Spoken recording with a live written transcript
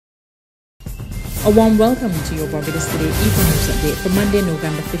A warm welcome to your Barbados Today Evening News Update for Monday,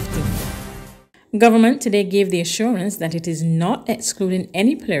 November 15th. Government today gave the assurance that it is not excluding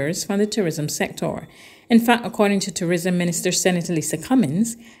any players from the tourism sector. In fact, according to Tourism Minister Senator Lisa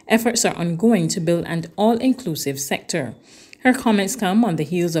Cummins, efforts are ongoing to build an all-inclusive sector. Her comments come on the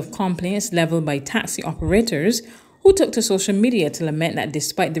heels of complaints leveled by taxi operators who took to social media to lament that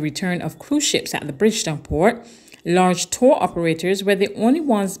despite the return of cruise ships at the Bridgetown port, large tour operators were the only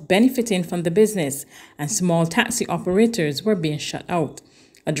ones benefiting from the business, and small taxi operators were being shut out.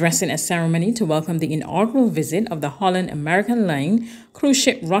 Addressing a ceremony to welcome the inaugural visit of the Holland American Line cruise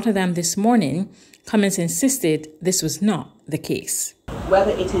ship Rotterdam this morning, Cummins insisted this was not the case.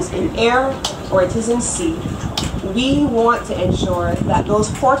 Whether it is in air or it is in sea, we want to ensure that those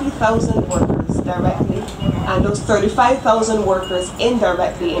 40,000 workers directly and those 35,000 workers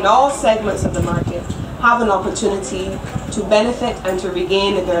indirectly in all segments of the market have an opportunity to benefit and to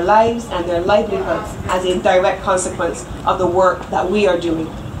regain their lives and their livelihoods as a direct consequence of the work that we are doing.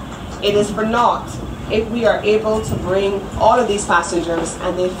 It is for naught if we are able to bring all of these passengers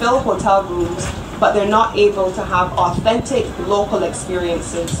and they fill hotel rooms, but they're not able to have authentic local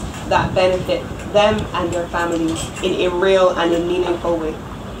experiences that benefit them and their families in a real and a meaningful way.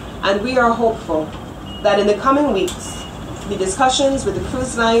 And we are hopeful that in the coming weeks, the discussions with the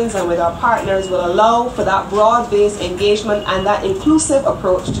cruise lines and with our partners will allow for that broad-based engagement and that inclusive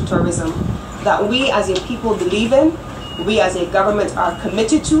approach to tourism that we as a people believe in, we as a government are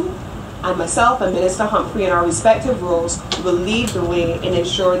committed to, and myself and Minister Humphrey in our respective roles will lead the way in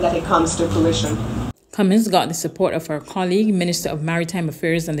ensuring that it comes to fruition. Cummins got the support of her colleague, Minister of Maritime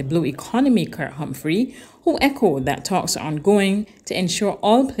Affairs and the Blue Economy, Kurt Humphrey, who echoed that talks are ongoing to ensure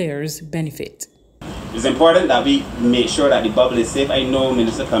all players benefit. It's important that we make sure that the bubble is safe. I know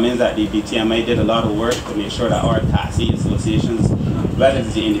Minister Cummins at the BTMI did a lot of work to make sure that our taxi associations, whether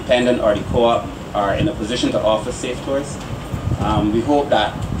it's the independent or the co-op, are in a position to offer safe tours. We hope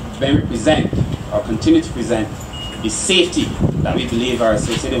that when we present or continue to present the safety that we believe are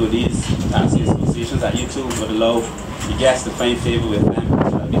associated with these taxi associations, that you too would allow the guests to find favor with them,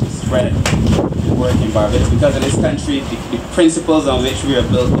 so that we can spread the work in Barbados. Because in this country, the principles on which we are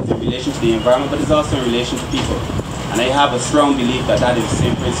built is in relation to the environment, but it's also in relation to people. And I have a strong belief that that is the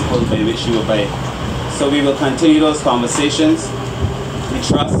same principle by which you abide. So we will continue those conversations. We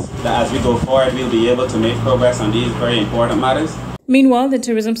trust that as we go forward, we'll be able to make progress on these very important matters. Meanwhile, the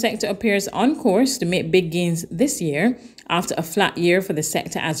tourism sector appears on course to make big gains this year after a flat year for the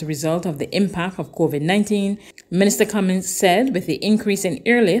sector as a result of the impact of COVID-19. Minister Cummins said with the increase in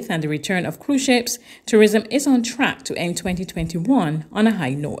airlift and the return of cruise ships, tourism is on track to end 2021 on a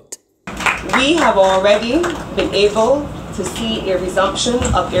high note. We have already been able to see a resumption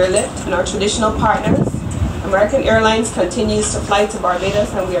of airlift in our traditional partners. American Airlines continues to fly to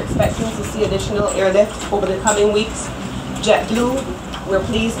Barbados, and we are expecting to see additional airlift over the coming weeks. JetBlue, we're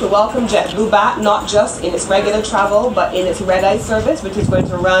pleased to welcome JetBlue back, not just in its regular travel, but in its red-eye service, which is going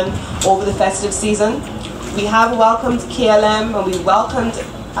to run over the festive season. We have welcomed KLM and we welcomed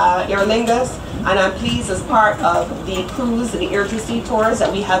Aer Lingus, and I'm pleased as part of the cruise, the Air to Sea tours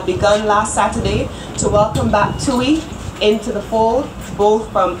that we have begun last Saturday, to welcome back TUI into the fold, both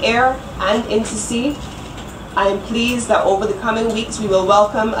from air and into sea. I am pleased that over the coming weeks we will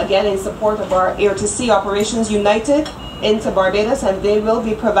welcome, again in support of our Air to Sea Operations United, into Barbados, and they will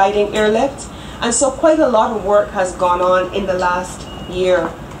be providing airlift. And so quite a lot of work has gone on in the last year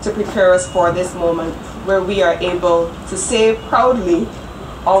to prepare us for this moment where we are able to say proudly,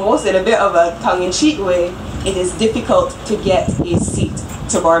 almost in a bit of a tongue-in-cheek way, it is difficult to get a seat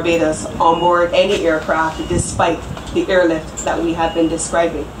to Barbados on board any aircraft despite the airlift that we have been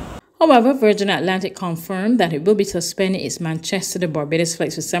describing. However, Virgin Atlantic confirmed that it will be suspending its Manchester to Barbados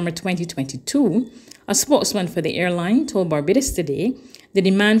flights for summer 2022. A spokesman for the airline told Barbados Today the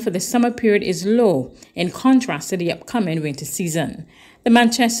demand for the summer period is low in contrast to the upcoming winter season. The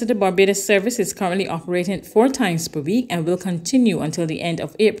Manchester to Barbados service is currently operating 4 times per week and will continue until the end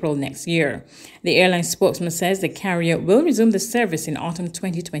of April next year. The airline spokesman says the carrier will resume the service in autumn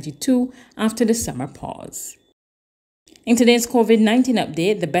 2022 after the summer pause. In today's COVID-19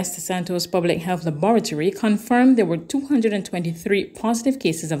 update, the Best Santos Public Health Laboratory confirmed there were 223 positive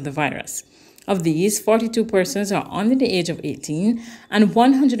cases of the virus. Of these, 42 persons are under the age of 18 and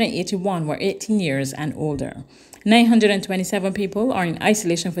 181 were 18 years and older. 927 people are in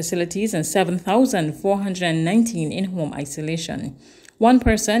isolation facilities and 7,419 in home isolation. One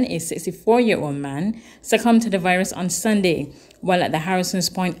person, a 64-year-old man, succumbed to the virus on Sunday while at the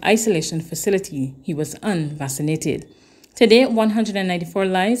Harrison's Point isolation facility. He was unvaccinated. Today, 194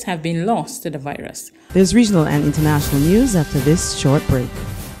 lives have been lost to the virus. There's regional and international news after this short break.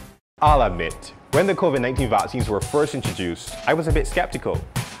 I'll admit, When the COVID-19 vaccines were first introduced, I was a bit skeptical.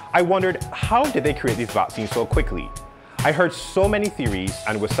 I wondered, how did they create these vaccines so quickly? I heard so many theories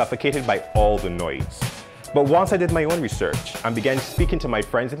and was suffocated by all the noise. But once I did my own research and began speaking to my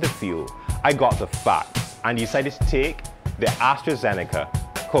friends in the field, I got the facts and decided to take the AstraZeneca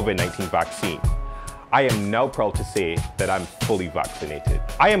COVID-19 vaccine. I am now proud to say that I'm fully vaccinated.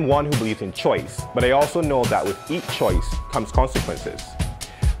 I am one who believes in choice, but I also know that with each choice comes consequences.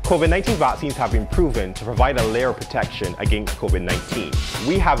 COVID-19 vaccines have been proven to provide a layer of protection against COVID-19.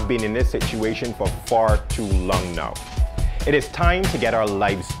 We have been in this situation for far too long now. It is time to get our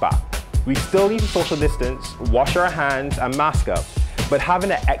lives back. We still need to social distance, wash our hands and mask up, but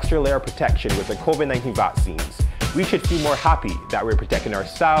having an extra layer of protection with the COVID-19 vaccines, we should feel more happy that we're protecting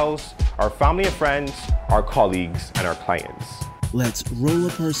ourselves, our family and friends, our colleagues and our clients. Let's roll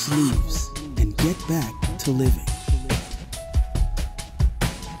up our sleeves and get back to living.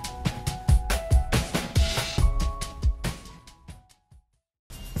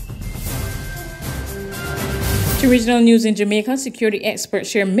 To regional news in Jamaica, security experts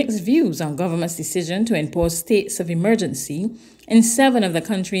share mixed views on government's decision to impose states of emergency in 7 of the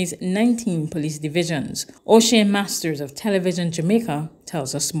country's 19 police divisions. O'Shane Masters of Television Jamaica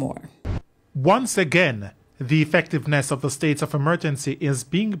tells us more. Once again, the effectiveness of the states of emergency is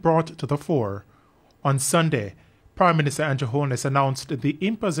being brought to the fore. On Sunday, Prime Minister Andrew Holness announced the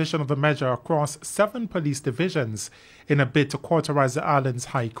imposition of the measure across 7 police divisions in a bid to cauterize the island's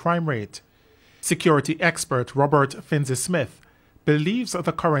high crime rate. Security expert Robert Finzi-Smith believes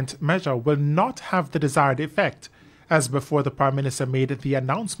the current measure will not have the desired effect, as before the Prime Minister made the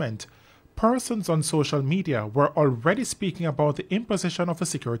announcement, persons on social media were already speaking about the imposition of a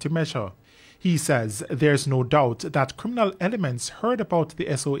security measure. He says there's no doubt that criminal elements heard about the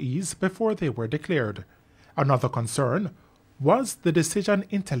SOEs before they were declared. Another concern was the decision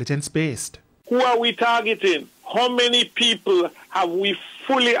intelligence-based. Who are we targeting? How many people have we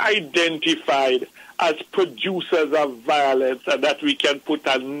fully identified as producers of violence and that we can put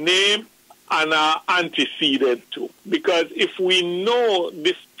a name and are antecedent to? Because if we know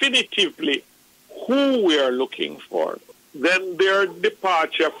definitively who we are looking for, then their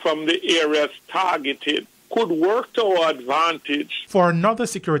departure from the areas targeted could work to our advantage. For another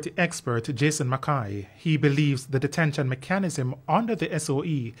security expert, Jason Mackay, he believes the detention mechanism under the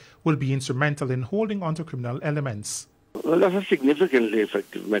SOE will be instrumental in holding onto criminal elements. Well, that's a significantly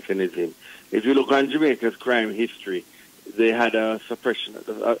effective mechanism. If you look on Jamaica's crime history, they had the Suppression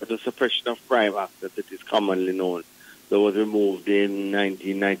of Crime Act that is commonly known, that was removed in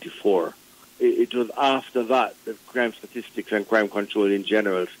 1994. It was after that that crime statistics and crime control in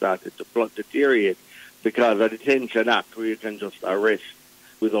general started to deteriorate, because a detention act where you can just arrest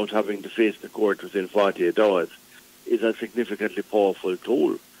without having to face the court within 48 hours is a significantly powerful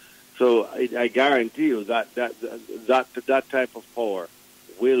tool. So I guarantee you that type of power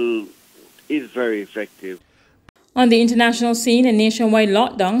is very effective. On the international scene, a nationwide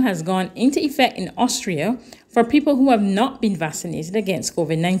lockdown has gone into effect in Austria for people who have not been vaccinated against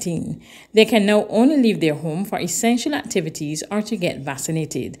COVID-19. They can now only leave their home for essential activities or to get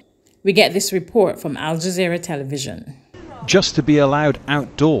vaccinated. We get this report from Al Jazeera Television. Just to be allowed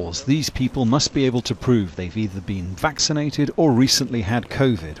outdoors, these people must be able to prove they've either been vaccinated or recently had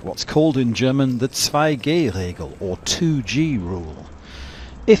COVID, what's called in German the 2G-Regel or 2G rule.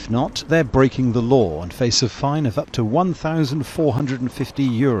 If not, they're breaking the law and face a fine of up to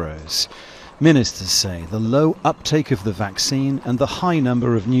 €1,450. Ministers say the low uptake of the vaccine and the high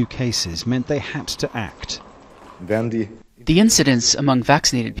number of new cases meant they had to act. The incidence among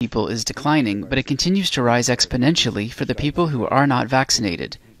vaccinated people is declining, but it continues to rise exponentially for the people who are not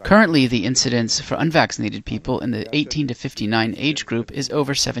vaccinated. Currently, the incidence for unvaccinated people in the 18 to 59 age group is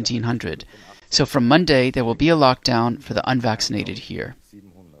over 1,700. So from Monday, there will be a lockdown for the unvaccinated here.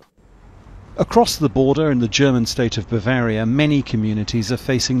 Across the border in the German state of Bavaria, many communities are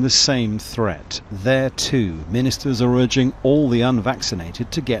facing the same threat. There too, ministers are urging all the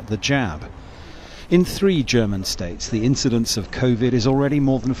unvaccinated to get the jab. In 3 German states, the incidence of COVID is already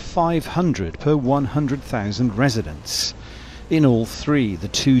more than 500 per 100,000 residents. In all 3, the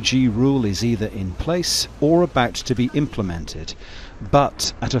 2G rule is either in place or about to be implemented.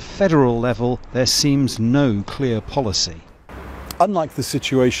 But at a federal level, there seems no clear policy. Unlike the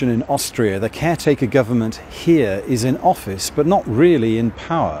situation in Austria, the caretaker government here is in office, but not really in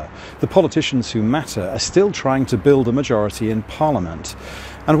power. The politicians who matter are still trying to build a majority in parliament.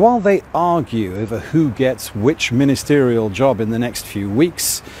 And while they argue over who gets which ministerial job in the next few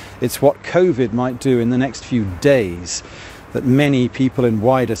weeks, it's what COVID might do in the next few days that many people in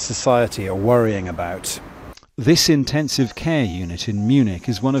wider society are worrying about. This intensive care unit in Munich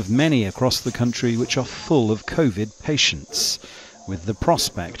is one of many across the country which are full of COVID patients, with the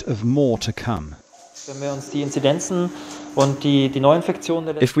prospect of more to come.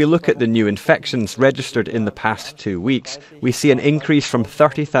 If we look at the new infections registered in the past 2 weeks, we see an increase from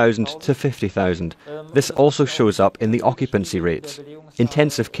 30,000 to 50,000. This also shows up in the occupancy rates.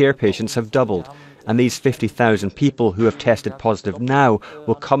 Intensive care patients have doubled, and these 50,000 people who have tested positive now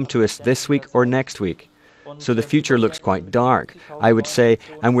will come to us this week or next week. So the future looks quite dark, I would say,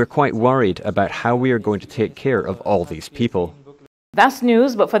 and we're quite worried about how we are going to take care of all these people. That's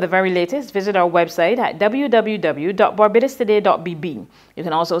news, but for the very latest, visit our website at www.barbadostoday.bb. You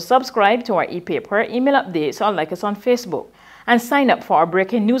can also subscribe to our e-paper, email updates, or like us on Facebook, and sign up for our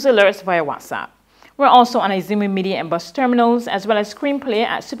breaking news alerts via WhatsApp. We're also on Izumi Media and bus terminals, as well as Screenplay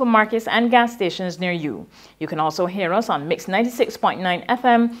at supermarkets and gas stations near you. You can also hear us on Mix 96.9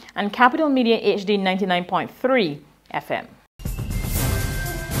 FM and Capital Media HD 99.3 FM.